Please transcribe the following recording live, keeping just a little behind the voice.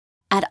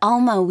At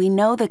Alma, we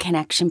know the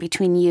connection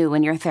between you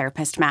and your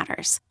therapist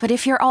matters. But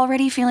if you're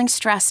already feeling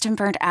stressed and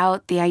burnt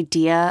out, the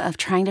idea of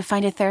trying to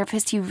find a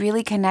therapist you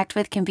really connect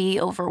with can be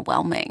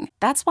overwhelming.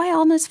 That's why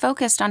Alma's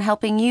focused on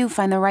helping you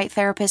find the right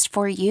therapist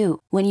for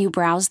you. When you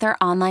browse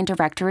their online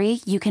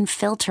directory, you can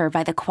filter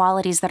by the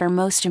qualities that are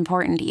most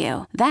important to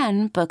you.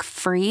 Then book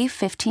free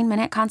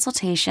 15-minute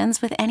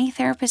consultations with any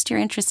therapist you're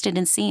interested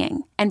in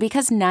seeing. And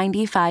because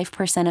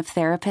 95% of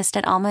therapists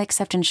at Alma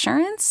accept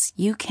insurance,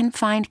 you can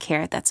find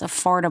care that's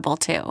affordable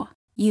too.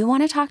 You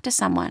want to talk to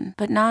someone,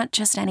 but not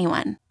just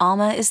anyone.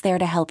 Alma is there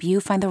to help you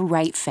find the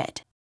right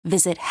fit.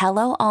 Visit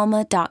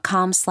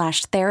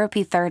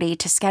helloalma.com/therapy30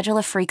 to schedule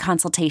a free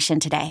consultation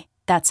today.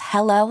 That's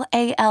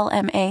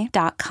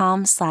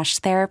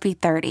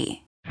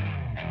helloalma.com/therapy30.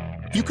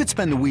 You could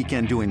spend the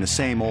weekend doing the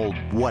same old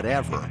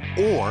whatever,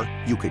 or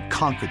you could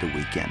conquer the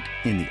weekend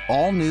in the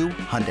all-new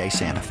Hyundai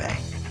Santa Fe.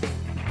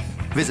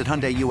 Visit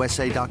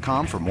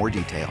HyundaiUSA.com for more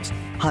details.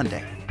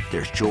 Hyundai,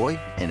 there's joy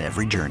in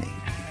every journey.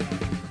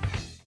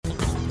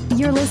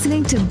 You're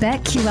listening to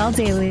BetQL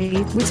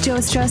Daily with Joe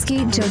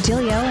Ostrowski, Joe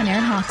Giglio, and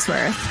Aaron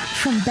Hawksworth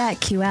from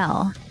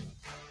BetQL.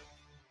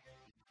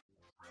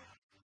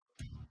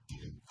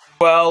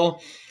 Well,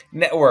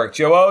 Network.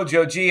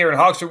 Joe G, Aaron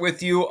Hawksworth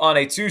with you on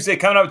a Tuesday.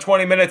 Coming up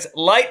 20 minutes,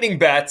 lightning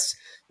bets.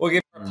 We'll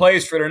give our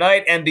plays for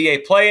tonight.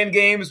 NBA play-in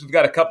games. We've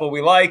got a couple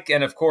we like.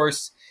 And, of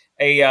course,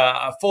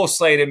 a full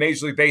slate of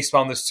Major League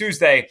Baseball on this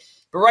Tuesday.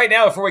 But right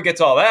now, before we get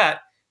to all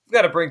that, we've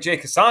got to bring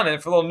Jake Hassan in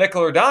for a little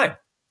nickel or dime.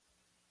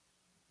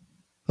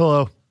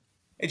 Hello.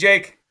 Hey,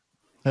 Jake.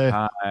 Hey.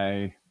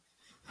 Hi.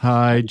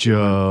 Hi,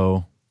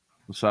 Joe.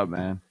 What's up,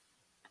 man?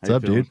 What's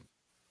up, dude?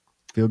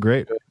 Feel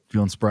great.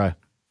 Feeling spry.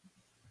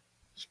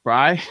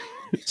 Spry?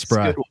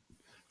 Spry.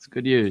 It's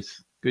good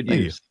use. Good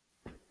Thank use.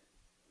 you.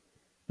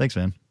 Thanks,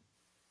 man.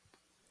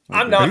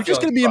 I'm not. Are you just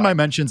going to be in my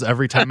mentions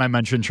every time I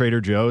mention Trader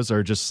Joe's,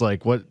 or just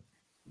like what?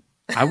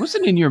 I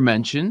wasn't in your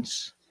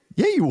mentions.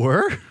 Yeah, you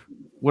were.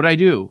 What'd I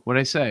do? What'd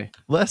I say?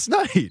 Last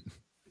night.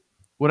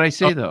 What'd I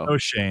say, though? Oh,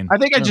 Shane. I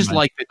think I just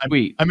liked the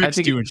tweet. I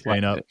mixed you and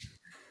Shane up.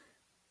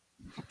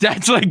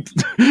 That's like,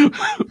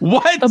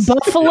 what? The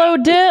buffalo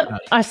dip?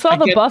 I saw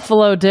the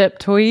buffalo dip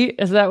tweet.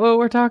 Is that what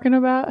we're talking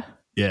about?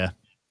 Yeah.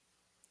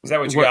 Is that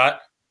what you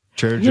got?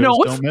 Trader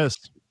Joe's don't miss.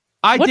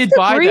 I did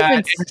buy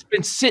that. It's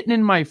been sitting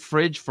in my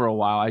fridge for a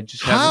while. I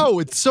just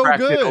haven't. It's so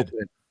good. All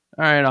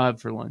right, I'll have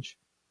it for lunch.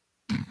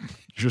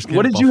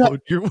 What did you have?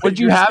 What did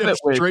you have it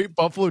with? Straight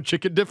buffalo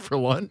chicken dip for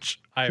lunch?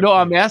 No,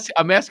 I'm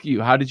asking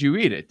you. How did you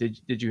eat it?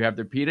 Did you have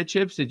their pita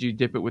chips? Did you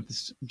dip it with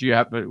the? Do you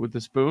have it with the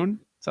spoon?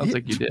 Sounds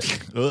like you did.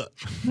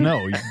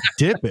 No, you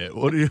dip it.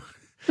 What do you?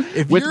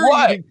 With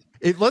what?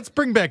 Let's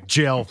bring back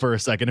jail for a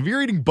second. If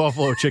you're eating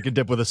buffalo chicken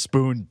dip with a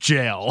spoon,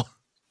 jail.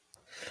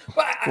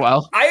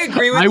 Well, I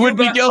agree with you. I would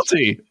be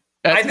guilty.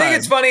 I think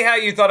it's funny how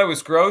you thought it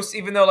was gross,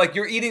 even though like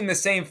you're eating the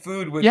same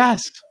food with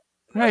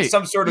right.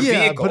 some sort of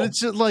vehicle. But it's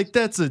just like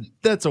that's a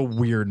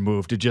weird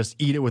move to just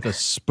eat it with a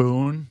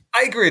spoon.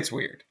 I agree, it's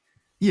weird.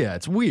 Yeah,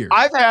 it's weird.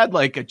 I've had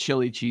like a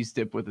chili cheese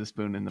dip with a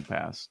spoon in the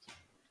past.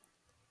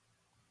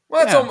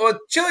 Well, it's almost,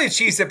 chili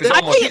cheese dip is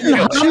almost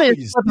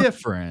it's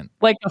different.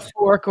 Like a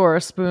fork or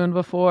a spoon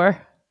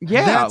before.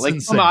 Yeah, That's like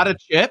insane. if I'm out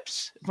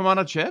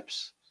of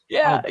chips.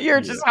 Yeah,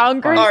 you're just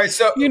hungry. All right,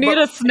 so you need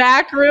a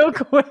snack real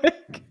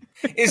quick.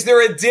 Is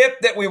there a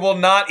dip that we will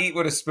not eat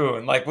with a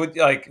spoon, like with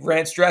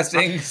ranch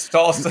dressing,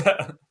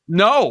 salsa?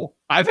 No,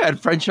 I've had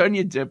French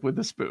onion dip with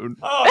a spoon.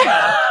 Oh,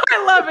 no.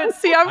 I love it.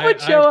 See, I'm with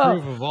Joe. I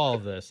approve of all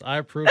of this. I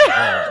approve of all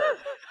of it.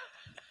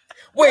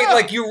 Wait,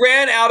 like you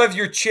ran out of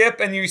your chip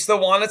and you still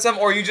wanted some,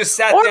 or you just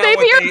sat Or down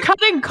maybe with you're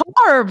cutting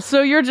carbs,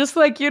 so you're just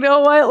like, you know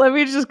what? Let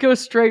me just go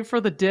straight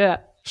for the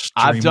dip.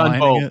 I've done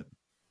both. It.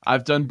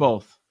 I've done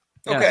both.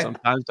 Okay.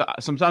 Yeah,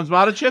 sometimes I'm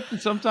out of chip,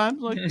 and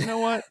sometimes like, you know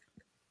what?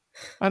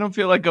 I don't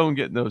feel like going and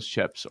getting those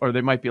chips, or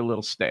they might be a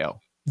little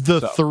stale.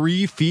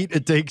 3 feet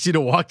it takes you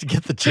to walk to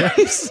get the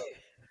chips.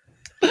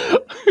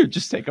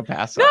 Just take a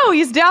pass. No,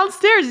 he's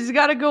downstairs. He's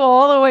got to go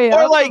all the way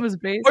up from his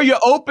basement. Or you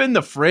open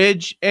the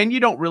fridge and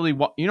you don't really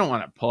want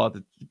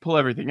to pull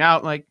everything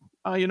out. Like,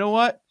 oh, you know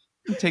what?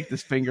 Take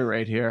this finger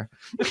right here.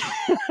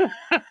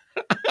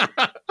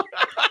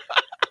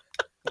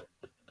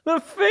 The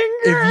finger.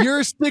 If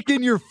you're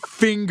sticking your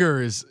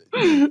fingers,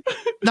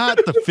 not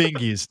the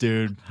fingies,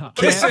 dude.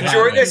 This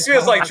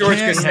feels like George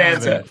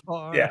Costanza.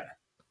 Yeah.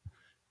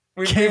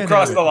 We've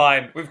crossed the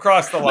line. We've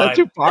crossed the line. Not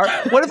too far.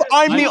 What if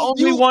I'm the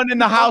only one in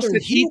the house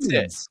that eats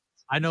it?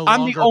 I'm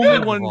the only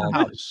one in the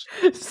house.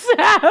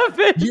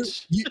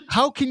 Savage.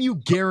 How can you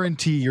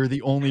guarantee you're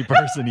the only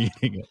person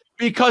eating it?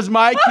 Because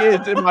my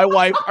kids and my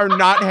wife are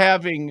not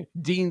having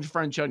Dean's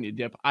French onion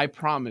dip. I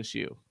promise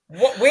you.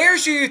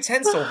 Where's your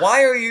utensil?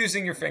 Why are you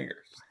using your fingers?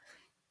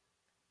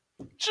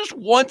 Just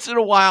once in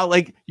a while,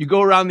 like you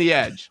go around the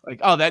edge.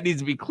 Like, oh, that needs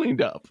to be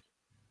cleaned up.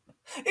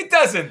 It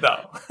doesn't,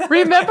 though.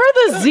 Remember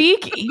the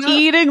Zeke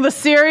eating the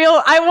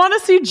cereal? I want to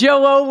see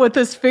Joe with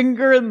his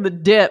finger in the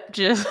dip.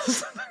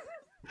 Just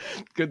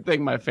good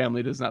thing my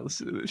family does not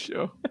listen to this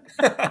show.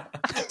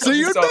 So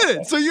you admit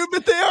it. So you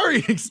admit they are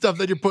eating stuff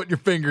that you're putting your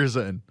fingers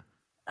in.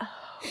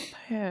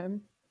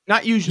 can.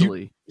 Not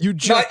usually. You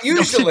just Not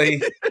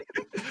usually.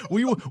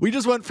 we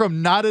just went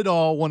from not at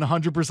all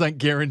 100%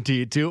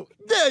 guaranteed to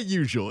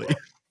usually.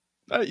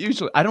 Not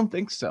usually. I don't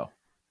think so.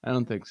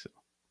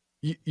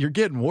 You're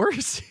getting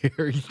worse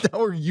here. Now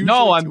we're usually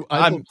No,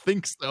 I don't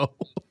think so.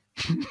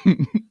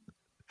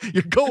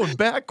 You're going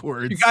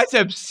backwards. You guys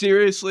have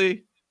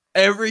seriously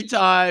every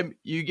time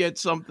you get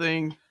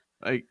something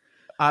like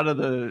out of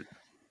the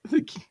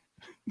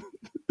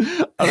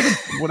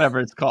whatever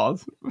it's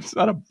called. It's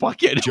not a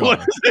bucket. Jar. What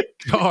is it?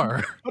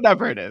 Jar.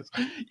 Whatever it is.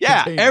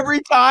 Yeah. Container.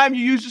 Every time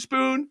you use a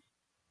spoon,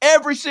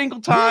 every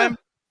single time.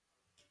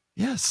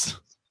 Yeah. Yes.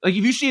 Like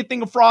if you see a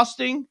thing of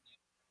frosting.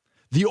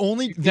 The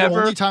only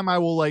time I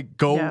will like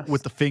go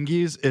with the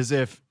fingies is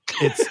if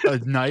it's a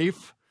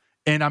knife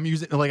and I'm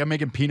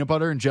making peanut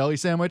butter and jelly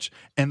sandwich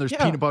and there's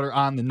peanut butter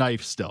on the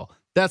knife still.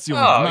 That's the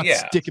only I'm not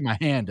sticking my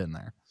hand in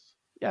there.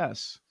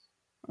 Yes.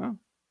 Well,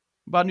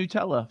 about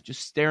Nutella,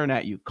 just staring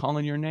at you,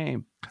 calling your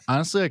name.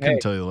 Honestly, I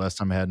couldn't tell you the last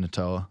time I had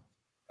Nutella.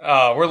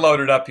 Oh, we're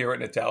loaded up here with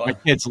Nutella. My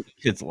kids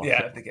love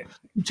it.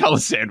 Nutella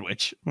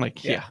sandwich. I'm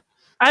like, yeah.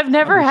 I've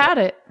never had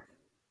it.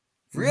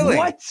 Really?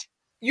 What?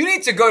 You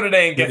need to go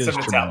today and get It some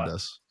is Nutella.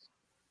 tremendous.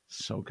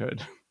 So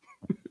good.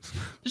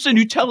 There's a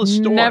Nutella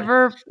store.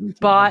 Never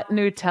bought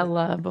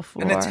Nutella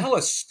before. A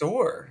Nutella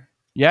store.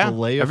 Yeah.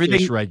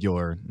 Filet-O-Fish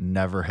regular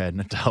never had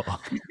Nutella.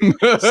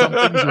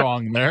 Something's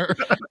wrong there.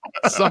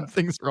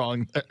 Something's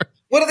wrong there.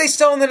 What do they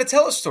sell in the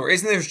Nutella store?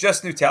 Isn't there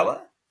just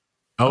Nutella?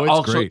 Oh, it's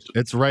all great.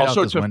 It's right all out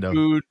sorts this window. of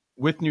food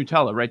with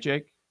Nutella, right,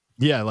 Jake?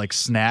 Yeah, like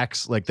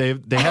snacks. Like they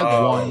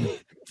had one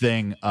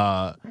thing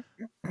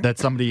that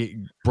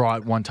somebody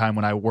brought one time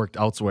when I worked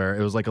elsewhere.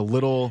 It was like a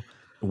little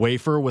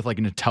wafer with like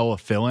a Nutella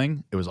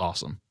filling. It was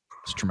awesome.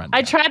 It's tremendous.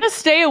 I try to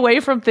stay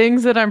away from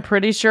things that I'm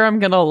pretty sure I'm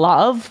gonna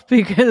love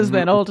because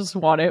then I'll just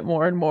want it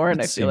more and more.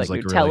 And I feel like a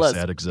really Nutella's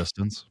sad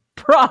existence.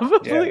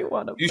 probably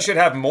one of them. You should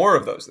have more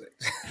of those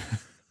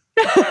things.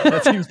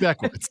 That seems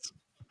backwards.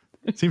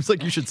 It seems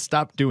like you should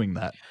stop doing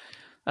that.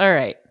 All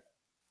right.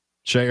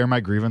 Should I air my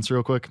grievance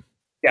real quick?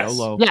 Yes.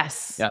 YOLO.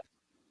 Yes. Yeah.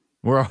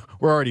 We're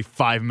already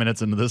 5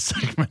 minutes into this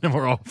segment and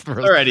we're all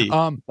already.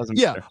 Yeah.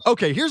 Matter.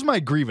 Okay. Here's my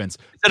grievance.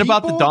 Is that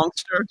about the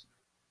Donkster?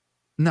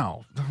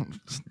 No,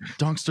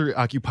 Donkster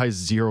occupies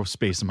zero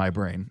space in my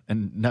brain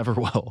and never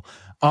will.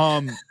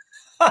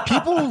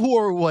 People who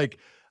are like,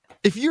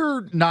 if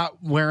you're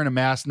not wearing a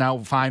mask now,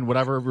 fine,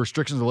 whatever,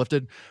 restrictions are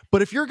lifted.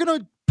 But if you're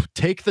going to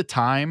take the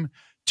time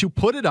to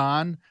put it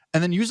on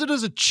and then use it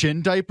as a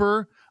chin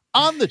diaper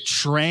on the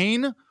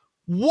train,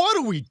 what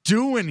are we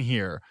doing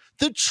here?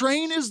 The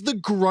train is the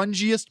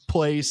grungiest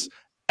place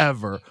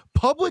ever.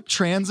 Public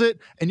transit,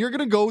 and you're going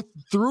to go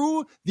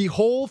through the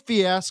whole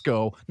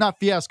not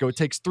fiasco, it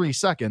takes 3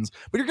 seconds,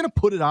 but you're going to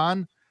put it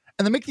on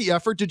and then make the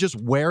effort to just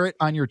wear it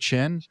on your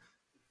chin.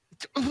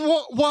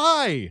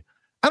 Why?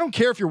 I don't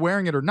care if you're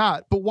wearing it or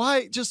not, but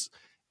why?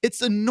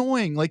 It's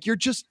annoying. Like you're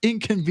just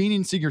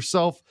inconveniencing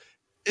yourself.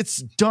 It's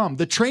dumb.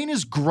 The train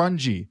is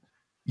grungy.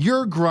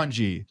 You're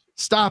grungy.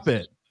 Stop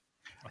it.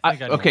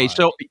 Okay,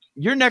 so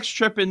your next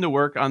trip into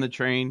work on the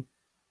train,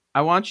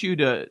 I want you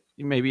to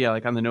maybe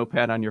like on the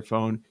notepad on your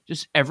phone,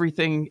 just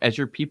everything as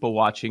you're people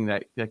watching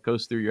that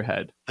goes through your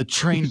head. The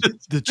train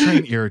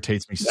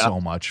irritates me so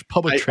much.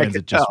 Public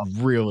transit just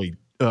really,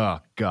 oh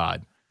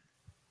God.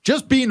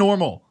 Just be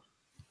normal.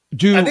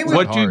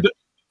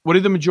 What do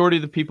the majority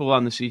of the people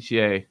on the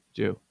CTA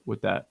do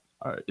with that?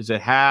 Is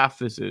it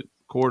half? Is it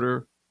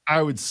quarter?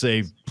 I would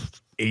say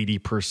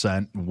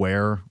 80%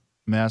 wear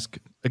mask.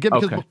 Again,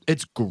 because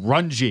it's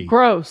grungy.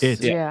 Gross.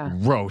 It's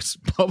gross.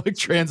 Public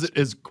transit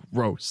is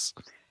gross.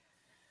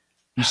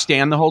 You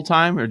stand the whole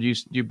time, or do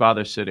you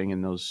bother sitting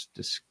in those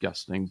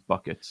disgusting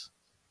buckets?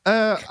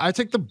 I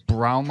take the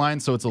brown line,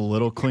 so it's a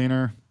little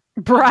cleaner.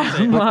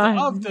 Brown line.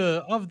 Of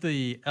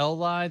the L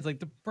lines, like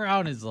the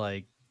brown is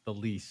like the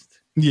least.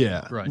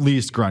 Yeah, grungy.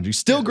 Least grungy.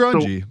 Still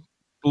grungy. So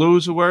blue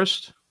is the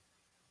worst.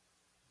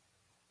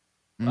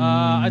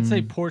 I'd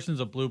say portions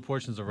of blue,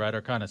 portions of red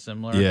are kind of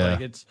similar. Yeah.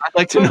 I'd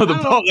like to know the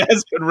Paul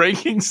Aspen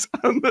rankings.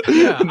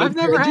 I've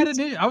never had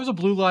I was a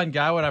blue line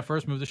guy when I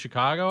first moved to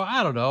Chicago.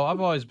 I don't know.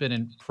 I've always been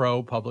in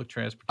pro public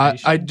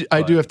transportation.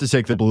 I do have to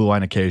take the blue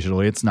line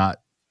occasionally. It's not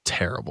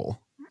terrible.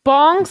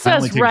 Bong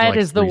says red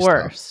is the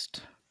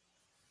worst.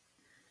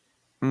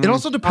 It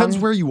also depends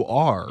where you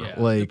are. Yeah,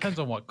 like depends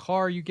on what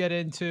car you get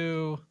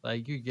into.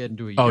 Like you get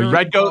into a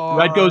red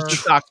goes to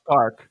Sox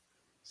Park.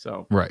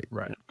 So right.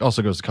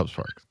 Also goes to Cubs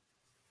Park.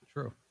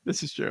 True.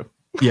 This is true.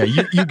 Yeah,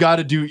 you got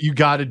to do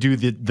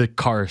the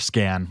car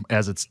scan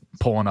as it's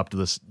pulling up to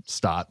this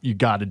stop. You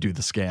got to do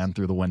the scan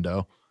through the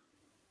window.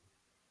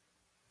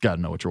 Got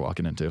to know what you're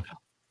walking into.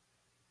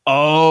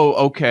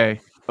 Oh,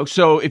 okay. Oh,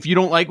 so if you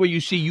don't like what you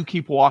see, you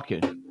keep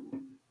walking.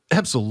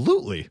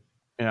 Absolutely.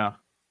 Yeah.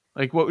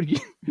 Like, what would you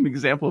an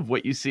example of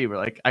what you see? We're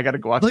like, I got to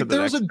go out to the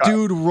there's next a car.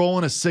 dude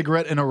rolling a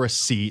cigarette in a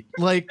receipt.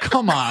 Like,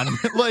 come on.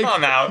 Like,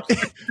 come out.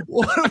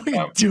 What are we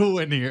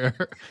doing here?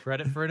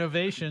 Credit for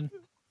innovation.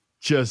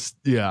 Just,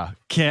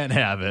 can't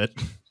have it.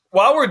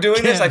 While we're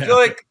doing this, I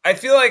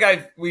feel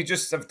like we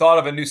just have thought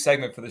of a new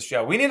segment for the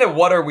show. We need a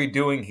 "What are we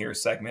doing here"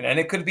 segment, and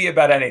it could be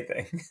about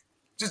anything.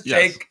 Just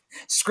Jake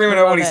screaming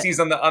out what he sees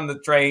on the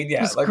train.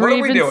 Yeah, just like what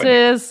are we doing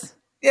here?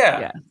 Yeah,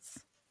 Yes.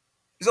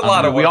 there's a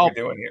lot of what we're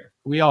doing here.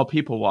 We all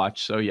people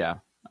watch, so yeah,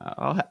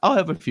 I'll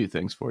have a few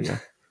things for you.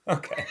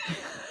 Okay.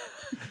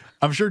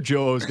 I'm sure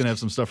Joe is gonna have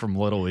some stuff from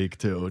Little League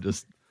too.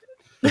 Just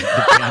the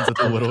fans at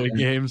the Little League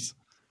games.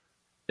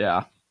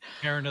 Yeah.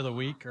 Parent of the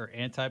week or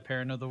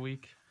anti-parent of the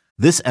week.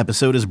 This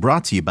episode is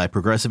brought to you by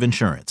Progressive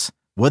Insurance.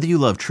 Whether you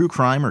love true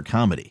crime or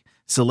comedy,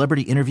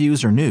 celebrity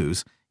interviews or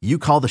news, you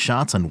call the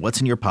shots on what's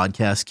in your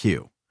podcast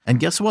queue. And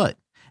guess what?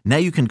 Now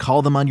you can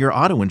call them on your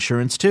auto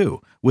insurance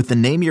too with the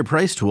Name Your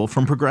Price tool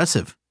from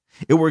Progressive.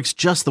 It works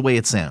just the way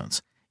it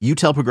sounds. You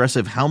tell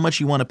Progressive how much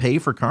you want to pay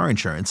for car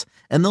insurance,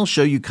 and they'll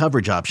show you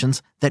coverage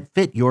options that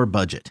fit your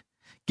budget.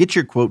 Get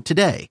your quote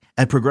today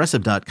at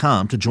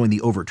Progressive.com to join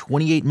the over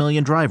 28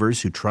 million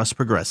drivers who trust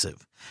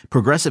Progressive.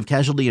 Progressive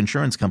Casualty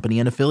Insurance Company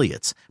and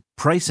Affiliates.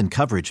 Price and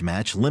coverage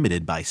match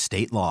limited by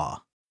state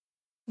law.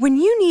 When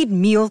you need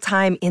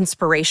mealtime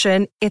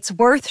inspiration, it's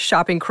worth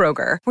shopping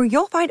Kroger, where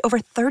you'll find over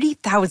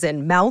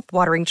 30,000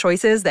 mouth-watering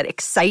choices that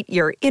excite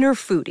your inner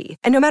foodie.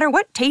 And no matter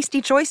what tasty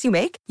choice you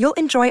make, you'll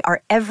enjoy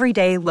our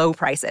everyday low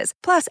prices,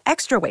 plus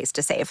extra ways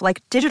to save,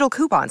 like digital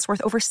coupons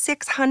worth over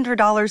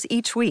 $600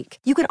 each week.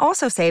 You can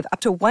also save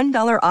up to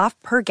 $1 off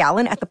per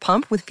gallon at the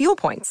pump with fuel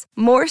points.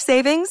 More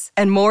savings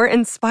and more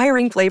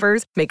inspiring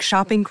flavors make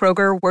shopping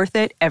Kroger worth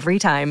it every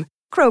time.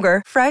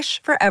 Kroger,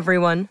 fresh for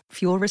everyone.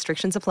 Fuel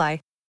restrictions apply.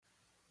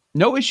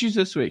 No issues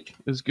this week.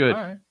 It was good.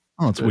 All right.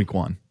 Oh, it's week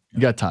 1.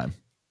 You got time.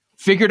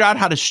 Figured out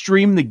how to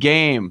stream the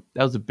game.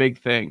 That was a big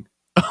thing.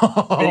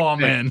 Oh,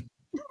 man.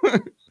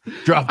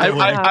 Drop the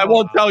link. I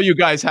won't tell you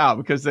guys how,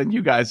 because then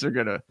you guys are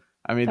gonna.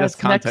 I mean, that's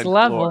content next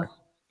level. galore.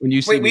 When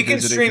you see Wait, we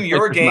can stream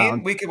your game.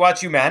 Mountain. We could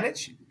watch you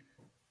manage.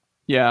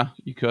 Yeah,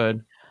 you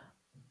could.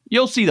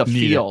 You'll see the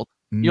field.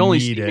 You only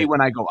see me when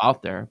I go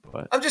out there.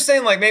 But I'm just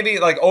saying, like maybe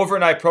like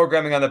overnight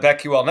programming on the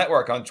BetQL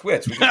network on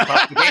Twitch. We can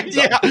pop the games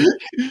up.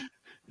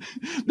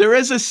 There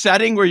is a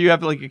setting where you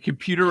have like a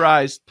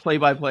computerized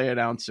play-by-play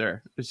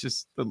announcer. It's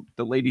just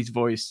the lady's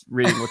voice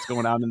reading what's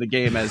going on in the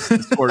game as the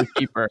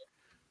scorekeeper.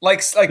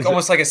 like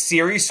almost like a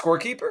series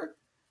scorekeeper.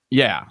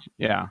 Yeah.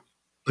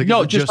 Like, No,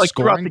 is it just like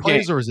throughout scoring the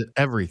plays, game. or is it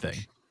everything?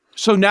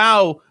 So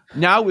now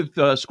with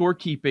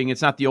scorekeeping,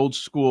 it's not the old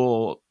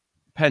school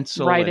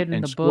pencil Write it in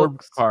and the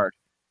books. scorecard.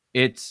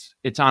 It's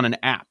on an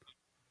app,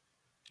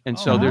 and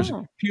so there's a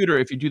computer.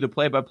 If you do the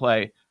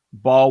play-by-play,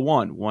 ball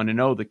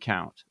 1-0 the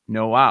count,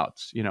 no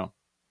outs,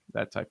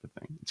 that type of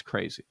thing. It's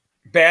crazy.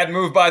 Bad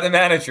move by the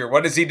manager.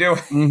 What is he doing?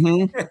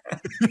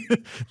 Mm-hmm.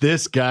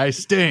 This guy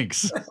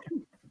stinks.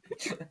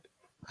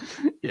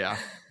 Yeah.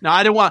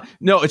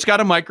 No, it's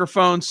got a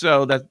microphone,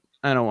 so that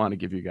I don't want to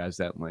give you guys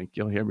that link.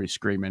 You'll hear me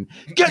screaming,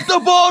 "Get the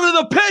ball to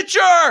the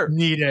pitcher!"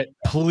 Need it,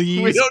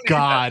 please, We don't need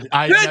God. that.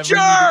 I Pitcher!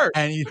 never need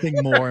anything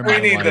more in We my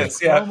need life. this.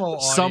 Yeah. Promo audio,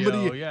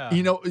 Somebody, yeah.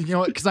 you know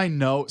what? Because I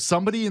know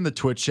somebody in the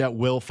Twitch chat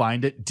will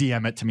find it.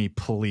 DM it to me,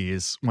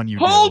 please. When you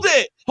Hold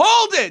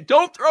it!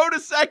 Don't throw it a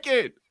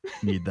second.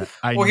 need that.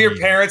 We'll hear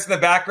parents in the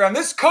background.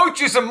 This coach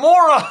is a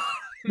moron.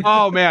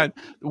 Oh man,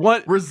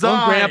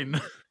 Resign.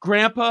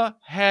 Grandpa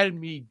had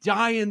me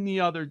dying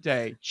the other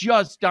day,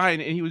 just dying,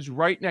 and he was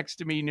right next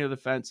to me near the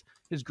fence.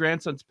 His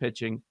grandson's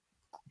pitching,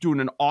 doing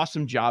an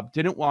awesome job.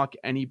 Didn't walk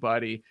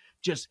anybody.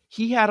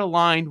 He had a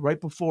line right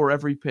before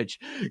every pitch.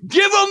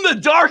 Give him the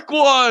dark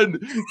one.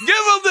 Give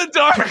him the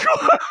dark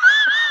one.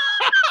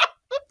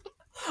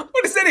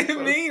 What does that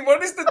even mean?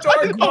 What is the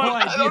dark one?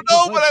 I don't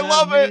know, but I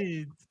love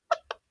it.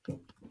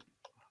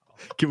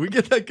 Can we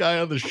get that guy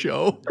on the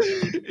show?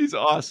 He's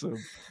awesome.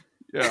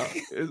 Yeah.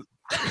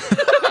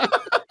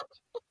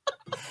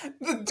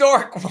 The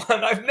dark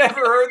one. I've never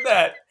heard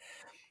that.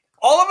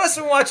 All of us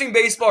who are watching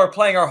baseball or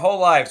playing our whole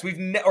lives,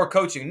 or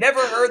coaching, never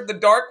heard the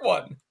dark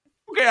one.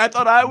 Okay, I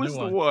thought I was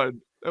the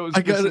one. That was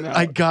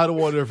I gotta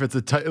wonder if it's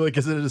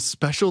is it a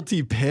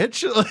specialty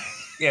pitch?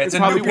 Yeah, it's a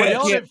probably new what pitch.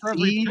 else- It for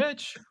every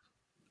pitch.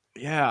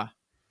 Yeah.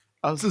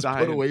 I was This is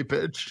dying. put away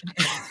pitch.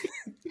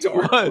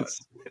 Dark It one. was.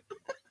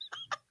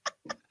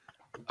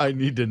 I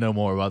need to know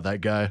more about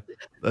that guy.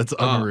 That's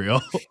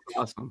unreal.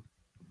 Awesome.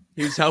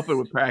 He was helping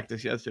with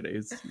practice yesterday.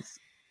 He's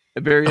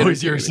a very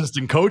He's your entertaining.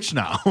 assistant coach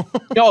now.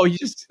 No,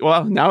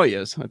 now he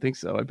is. I think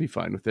so. I'd be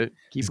fine with it.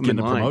 Keep He's him in getting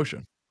a line.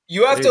 promotion.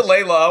 You have It to is.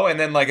 lay low, and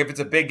then, like, if it's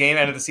a big game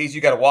end of the season,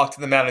 you got to walk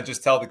to the mound and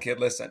just tell the kid,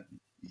 "Listen,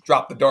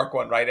 drop the dark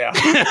one right now."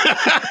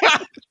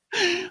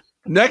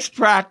 Next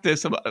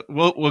practice,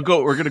 we'll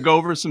go. We're gonna go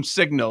over some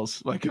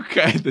signals. Like,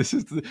 okay, this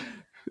is the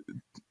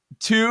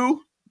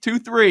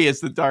 2-3 is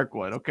the dark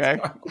one. Okay,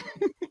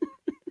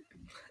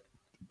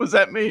 what does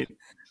that mean?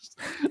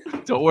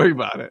 Don't worry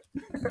about it.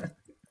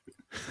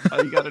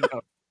 All you gotta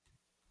know.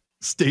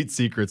 State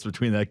secrets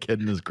between that kid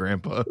and his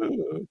grandpa.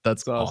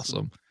 That's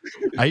awesome.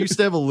 awesome. I used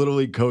to have a little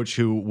league coach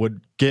who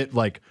would get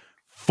like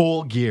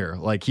full gear.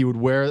 Like he would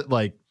wear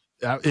like,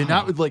 and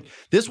not with like,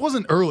 this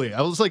wasn't early.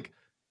 I was like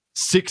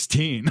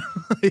 16.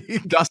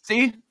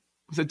 Dusty.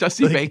 Was it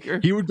Dusty Baker?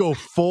 He would go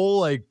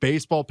full like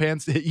baseball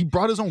pants. He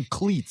brought his own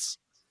cleats.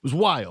 It was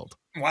wild.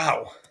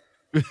 Wow.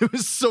 It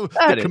was so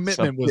That the is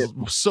commitment so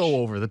was so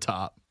over the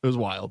top. It was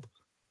wild.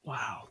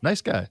 Wow.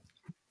 Nice guy.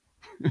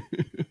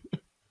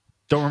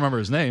 Don't remember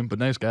his name, but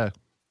nice guy.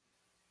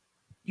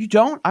 You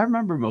don't? I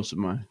remember most of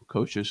my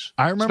coaches.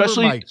 I remember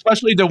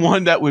especially the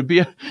one that would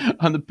be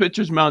on the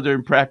pitcher's mound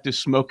during practice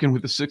smoking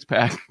with a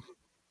 6-pack.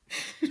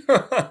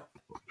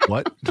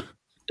 What?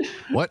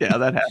 What? Yeah,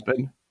 that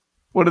happened.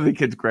 One of the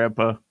kids'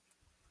 grandpa.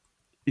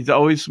 He's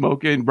always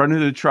smoking, running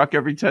to the truck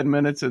every 10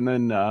 minutes. And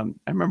then I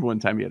remember one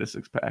time he had a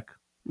 6-pack.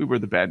 We were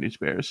the Bad News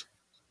Bears.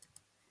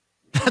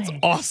 That's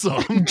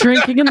awesome.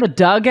 Drinking in the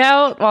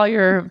dugout while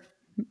you're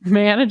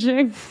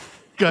managing.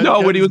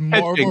 No, when he was pitching.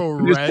 Marlboro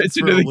He was Reds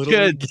pitching for to a the Little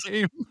League kids.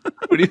 game.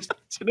 When he was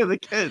pitching to the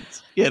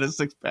kids, he had a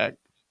 6-pack.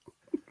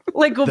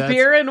 Like a That's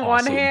beer in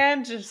one awesome.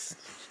 hand, just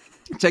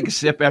Take a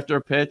sip after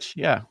a pitch.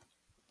 Yeah.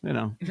 You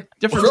know,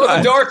 different Throw the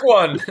times. dark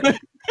one.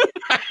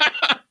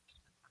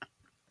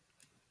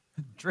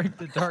 Drink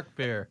the dark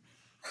beer.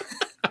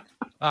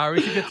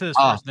 We should get to this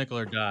first nickel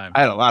or dime.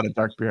 I had a lot of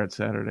dark beer on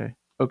Saturday.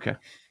 Okay.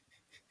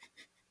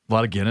 A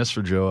lot of Guinness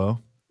for Joe O.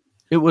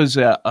 It was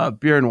a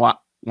beer and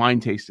wine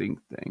tasting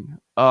thing.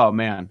 Oh,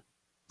 man.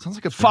 Sounds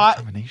like a Five-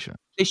 bad combination.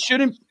 They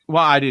shouldn't.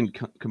 Well, I didn't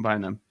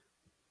combine them.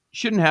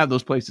 Shouldn't have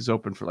those places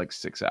open for like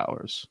 6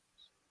 hours.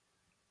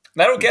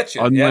 That'll get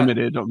you.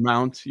 Unlimited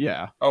amount.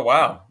 Yeah. Oh,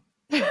 wow.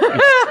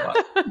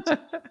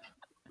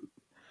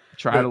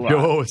 Tried a lot.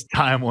 Joe O's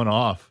time went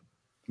off.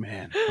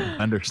 Man.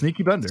 Bender,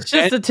 sneaky Bender. just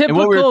a and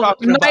what we were typical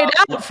talking night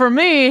about- out for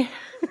me.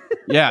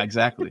 Yeah,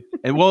 exactly.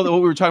 And what we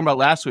were talking about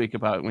last week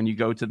about when you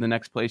go to the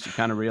next place, you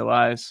kind of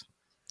realize,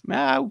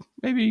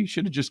 maybe you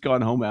should have just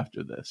gone home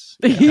after this.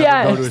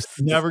 Yes.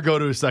 Never go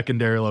to a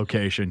secondary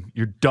location.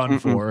 You're done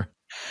for.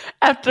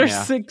 After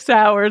Yeah. 6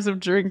 hours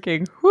of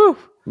drinking. Whew.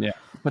 Yeah.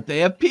 But they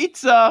have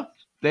pizza.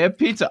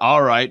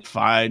 All right,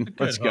 fine. Good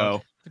Let's hook.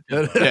 go.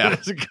 Yeah.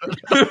 It's a good-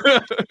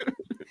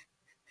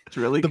 It's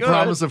really the good.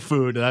 promise of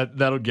food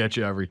that'll get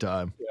you every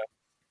time.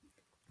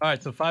 All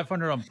right, so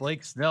 500 on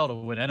Blake Snell to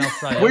win NL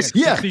Cy Young. Wait,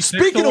 Yeah. 66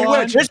 Speaking to of 1.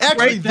 which,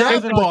 actually,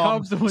 that 3,000 on bum.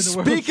 Cubs to win the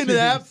World Speaking of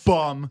that Series.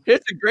 bum, Here's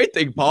a great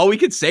thing, Paul. We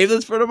could save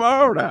this for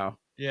tomorrow now.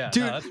 Yeah,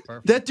 dude, no, that's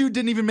perfect. that dude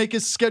didn't even make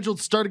his scheduled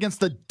start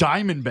against the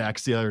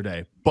Diamondbacks the other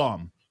day.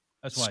 Bum.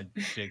 That's why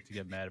Jake to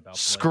get mad about Blake.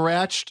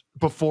 Scratched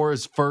before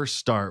his first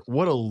start.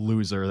 What a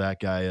loser that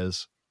guy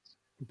is.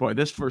 Boy,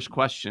 this first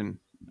question,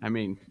 I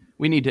mean,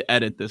 we need to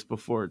edit this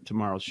before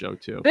tomorrow's show,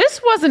 too. This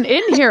wasn't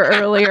in here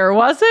earlier,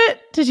 was it?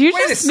 Did you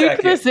Wait a just sneak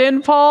second. this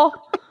in, Paul?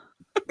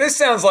 This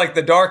sounds like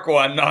the dark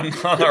one on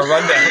our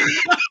rundown.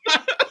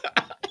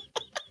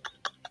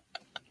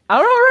 I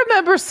don't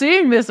remember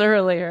seeing this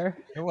earlier.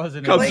 It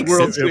wasn't. Cubs in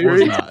World It was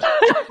Series. not.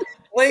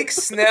 Blake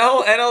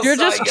Snell, NL You're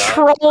Cy just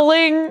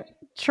Young.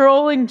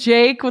 trolling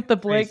Jake with the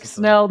Blake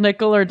Basically. Snell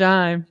nickel or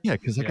dime. Yeah,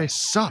 because that guy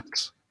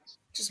sucks.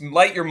 Just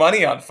light your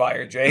money on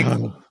fire, Jake.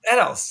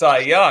 NL Cy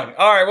Young.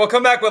 All right, we'll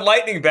come back with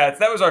lightning bets.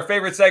 That was our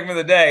favorite segment of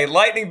the day.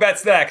 Lightning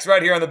bets next,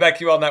 right here on the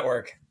BetQL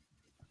Network.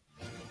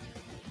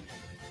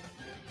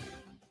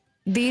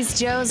 These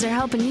Joes are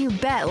helping you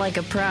bet like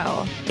a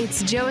pro.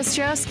 It's Joe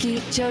Ostrowski,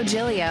 Joe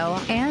Gilio,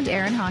 and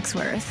Aaron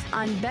Hawksworth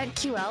on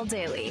BetQL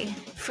Daily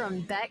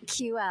from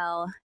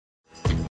BetQL.